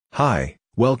Hi,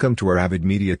 welcome to our Avid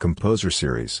Media Composer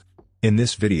series. In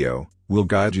this video, we'll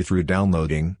guide you through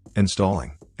downloading,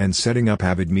 installing, and setting up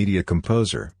Avid Media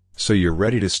Composer, so you're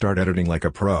ready to start editing like a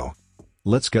pro.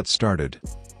 Let's get started.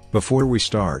 Before we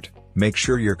start, make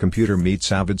sure your computer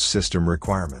meets Avid's system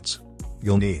requirements.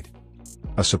 You'll need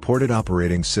a supported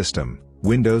operating system,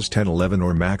 Windows 10, 11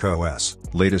 or Mac OS,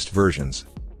 latest versions.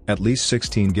 At least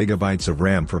 16 GB of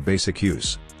RAM for basic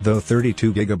use, though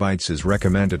 32 GB is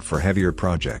recommended for heavier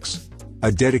projects.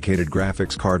 A dedicated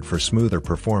graphics card for smoother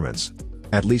performance.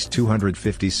 At least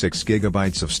 256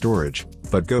 GB of storage,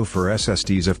 but go for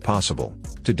SSDs if possible,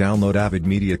 to download Avid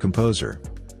Media Composer.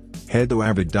 Head to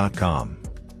avid.com.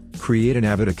 Create an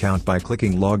Avid account by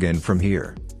clicking Login from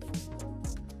here.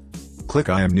 Click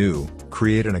I am new,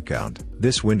 create an account.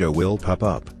 This window will pop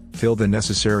up. Fill the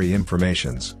necessary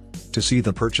informations. To see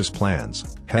the purchase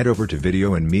plans, head over to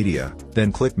Video and Media,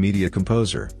 then click Media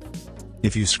Composer.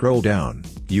 If you scroll down,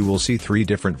 you will see 3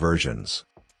 different versions.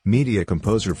 Media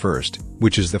Composer First,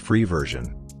 which is the free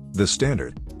version, the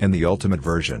Standard, and the Ultimate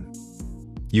version.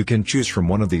 You can choose from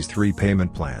one of these 3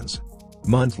 payment plans: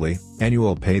 monthly,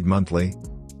 annual paid monthly,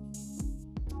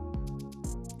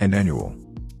 and annual.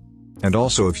 And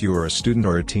also if you are a student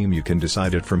or a team, you can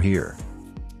decide it from here.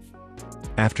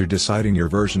 After deciding your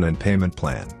version and payment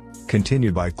plan,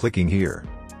 continue by clicking here.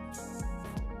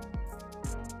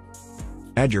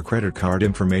 Add your credit card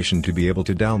information to be able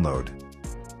to download.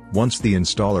 Once the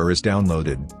installer is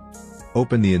downloaded,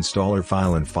 open the installer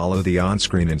file and follow the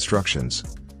on-screen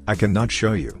instructions. I cannot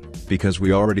show you, because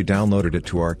we already downloaded it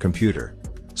to our computer.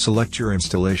 Select your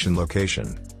installation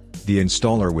location. The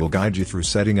installer will guide you through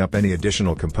setting up any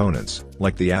additional components,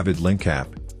 like the Avid Link app,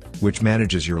 which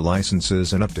manages your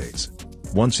licenses and updates.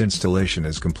 Once installation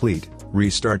is complete,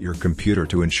 restart your computer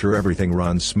to ensure everything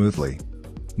runs smoothly.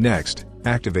 Next,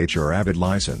 activate your Avid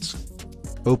license.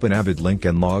 Open Avid Link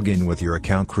and log in with your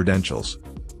account credentials.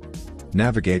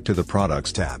 Navigate to the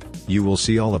Products tab. You will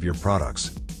see all of your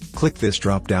products. Click this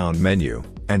drop-down menu,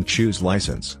 and choose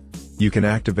License. You can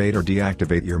activate or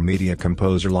deactivate your Media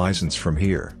Composer license from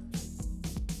here.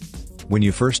 When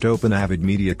you first open Avid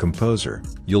Media Composer,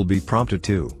 you'll be prompted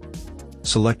to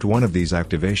select one of these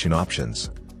activation options.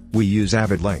 We use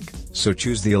Avid Link, so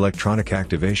choose the electronic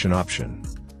activation option.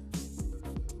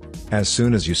 As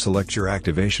soon as you select your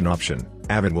activation option,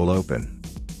 Avid will open.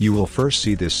 You will first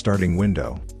see this starting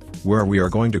window, where we are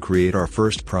going to create our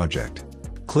first project.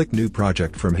 Click New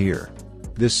Project from here.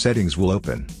 This settings will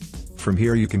open. From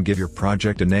here you can give your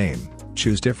project a name,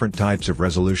 choose different types of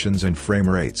resolutions and frame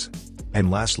rates.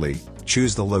 And lastly,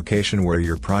 choose the location where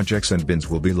your projects and bins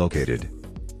will be located.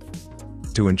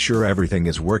 To ensure everything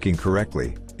is working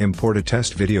correctly, import a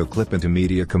test video clip into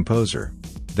Media Composer.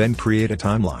 Then create a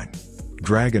timeline.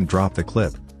 Drag and drop the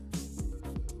clip.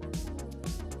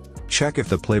 Check if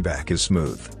the playback is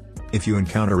smooth. If you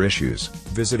encounter issues,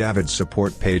 visit Avid's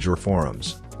support page or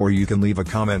forums, or you can leave a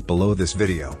comment below this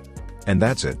video. And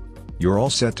that's it. You're all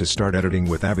set to start editing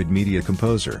with Avid Media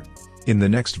Composer. In the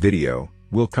next video,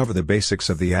 we'll cover the basics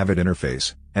of the Avid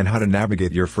interface, and how to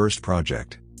navigate your first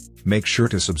project. Make sure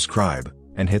to subscribe,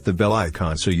 and hit the bell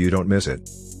icon so you don't miss it.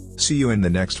 See you in the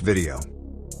next video.